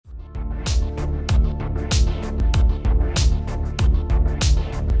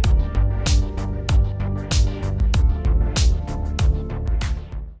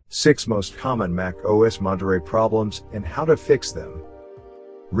6 most common macOS Monterey problems and how to fix them.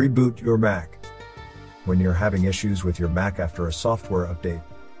 Reboot your Mac. When you're having issues with your Mac after a software update,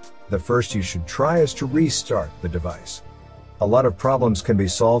 the first you should try is to restart the device. A lot of problems can be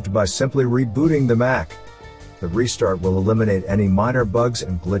solved by simply rebooting the Mac. The restart will eliminate any minor bugs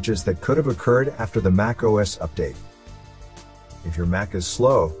and glitches that could have occurred after the macOS update. If your Mac is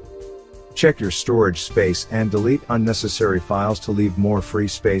slow, check your storage space and delete unnecessary files to leave more free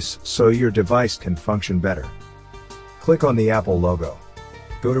space so your device can function better. Click on the Apple logo.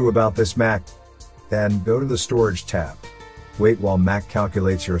 Go to About This Mac. Then go to the Storage tab. Wait while Mac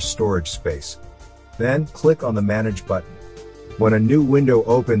calculates your storage space. Then click on the Manage button. When a new window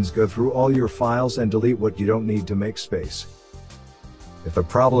opens, go through all your files and delete what you don't need to make space. If the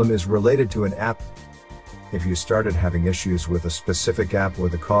problem is related to an app, if you started having issues with a specific app or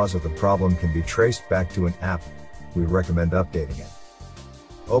the cause of the problem can be traced back to an app, we recommend updating it.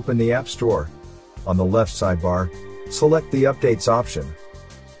 Open the App Store. On the left sidebar, select the Updates option.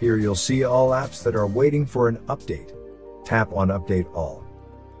 Here you'll see all apps that are waiting for an update. Tap on Update All.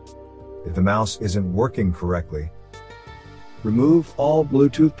 If the mouse isn't working correctly, remove all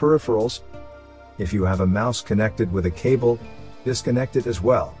Bluetooth peripherals. If you have a mouse connected with a cable, disconnect it as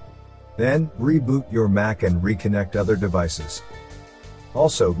well. Then, reboot your Mac and reconnect other devices.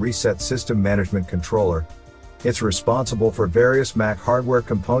 Also, reset System Management Controller. It's responsible for various Mac hardware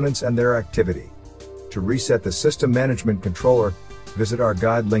components and their activity. To reset the System Management Controller, visit our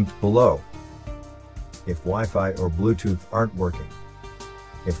guide linked below. If Wi-Fi or Bluetooth aren't working.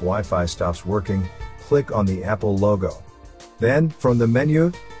 If Wi-Fi stops working, click on the Apple logo. Then, from the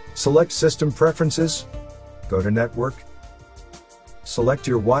menu, select System Preferences. Go to Network. Select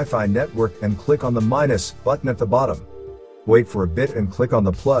your Wi-Fi network and click on the minus button at the bottom. Wait for a bit and click on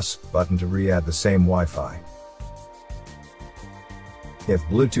the plus button to re-add the same Wi-Fi. If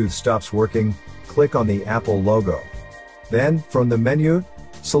Bluetooth stops working, click on the Apple logo. Then, from the menu,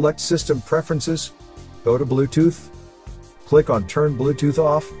 select System Preferences. Go to Bluetooth. Click on Turn Bluetooth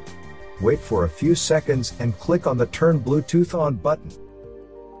Off. Wait for a few seconds and click on the Turn Bluetooth On button.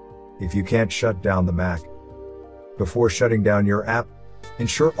 If you can't shut down the Mac, before shutting down your app,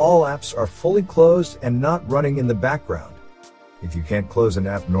 ensure all apps are fully closed and not running in the background. If you can't close an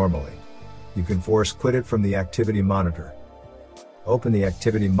app normally, you can force quit it from the Activity Monitor. Open the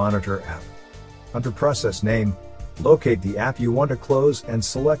Activity Monitor app. Under Process Name, locate the app you want to close and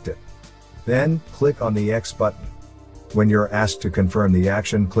select it. Then, click on the X button. When you're asked to confirm the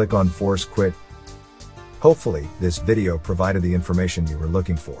action, click on Force Quit. Hopefully, this video provided the information you were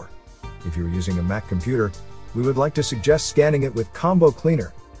looking for. If you're using a Mac computer, we would like to suggest scanning it with Combo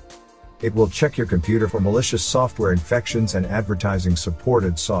Cleaner. It will check your computer for malicious software infections and advertising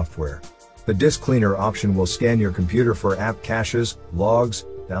supported software. The Disk Cleaner option will scan your computer for app caches, logs,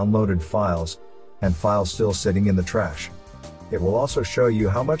 downloaded files, and files still sitting in the trash. It will also show you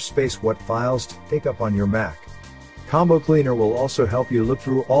how much space what files take up on your Mac. Combo Cleaner will also help you look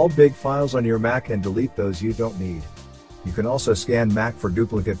through all big files on your Mac and delete those you don't need. You can also scan Mac for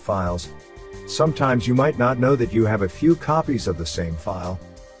duplicate files. Sometimes you might not know that you have a few copies of the same file.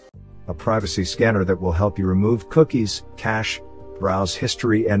 A privacy scanner that will help you remove cookies, cache, browse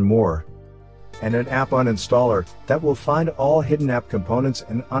history and more. And an app uninstaller that will find all hidden app components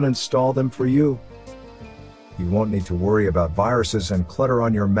and uninstall them for you. You won't need to worry about viruses and clutter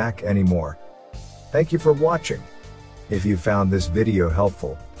on your Mac anymore. Thank you for watching. If you found this video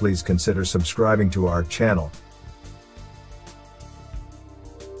helpful, please consider subscribing to our channel